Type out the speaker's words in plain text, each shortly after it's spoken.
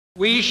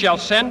We shall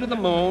send to the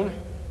moon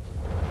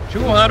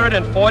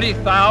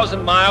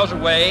 240,000 miles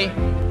away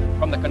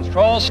from the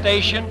control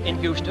station in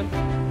Houston,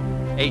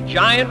 a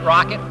giant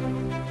rocket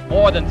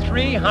more than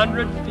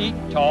 300 feet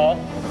tall,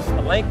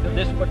 the length of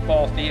this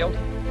football field,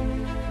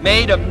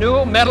 made of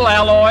new metal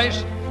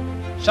alloys,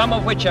 some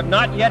of which have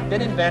not yet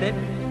been invented,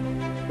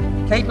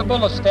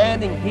 capable of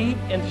standing heat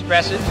and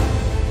stresses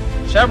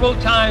several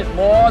times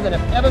more than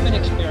have ever been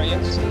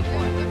experienced,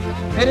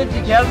 fitted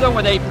together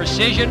with a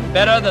precision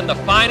better than the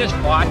finest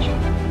watch,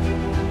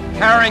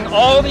 carrying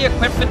all the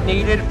equipment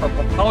needed for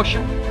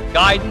propulsion,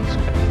 guidance,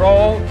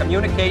 control,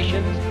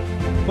 communications,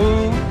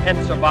 food, and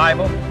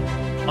survival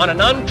on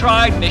an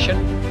untried mission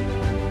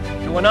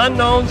to an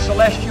unknown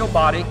celestial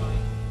body,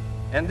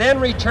 and then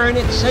return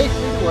it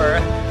safely to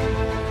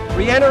Earth,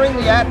 re-entering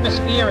the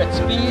atmosphere at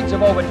speeds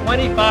of over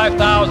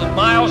 25,000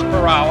 miles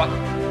per hour,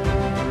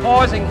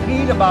 causing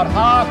heat about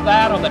half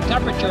that on the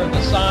temperature of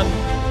the sun,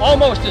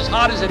 almost as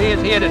hot as it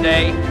is here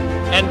today,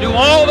 and do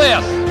all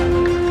this,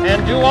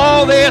 and do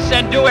all this,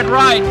 and do it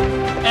right,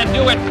 and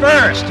do it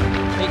first,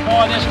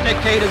 before this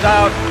decade is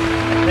out,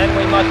 then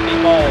we must be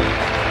bold.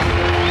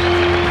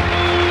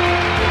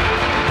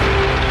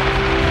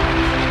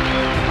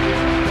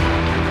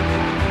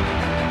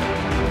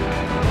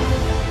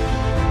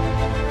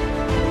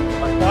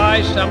 But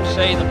why, some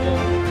say, the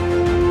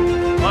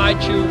moon? Why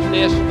choose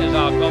this as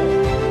our goal?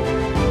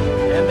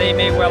 And they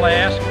may well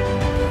ask,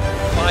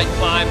 why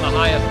climb the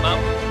highest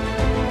mountain?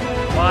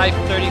 Why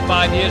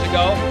 35 years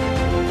ago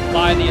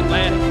fly the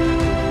Atlantic?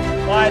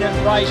 Why does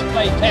Rice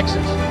play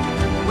Texas?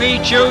 We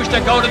choose to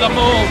go to the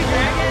moon.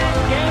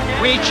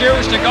 We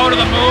choose to go to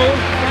the moon.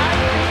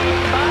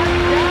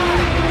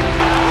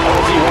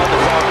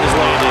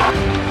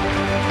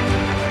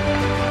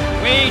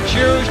 We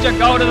choose to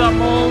go to the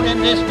moon in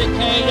this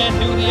decade and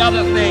do the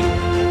other thing,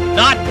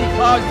 not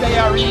because they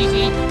are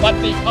easy, but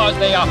because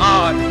they are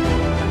hard.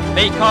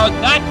 Because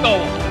that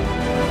goal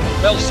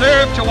will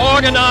serve to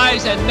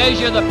organize and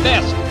measure the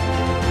best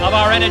of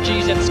our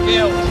energies and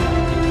skills,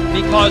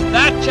 because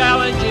that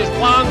challenge is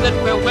one that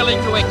we're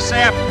willing to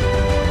accept,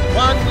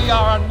 one we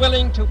are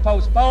unwilling to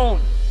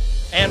postpone,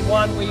 and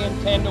one we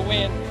intend to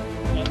win,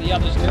 and the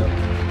others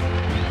too.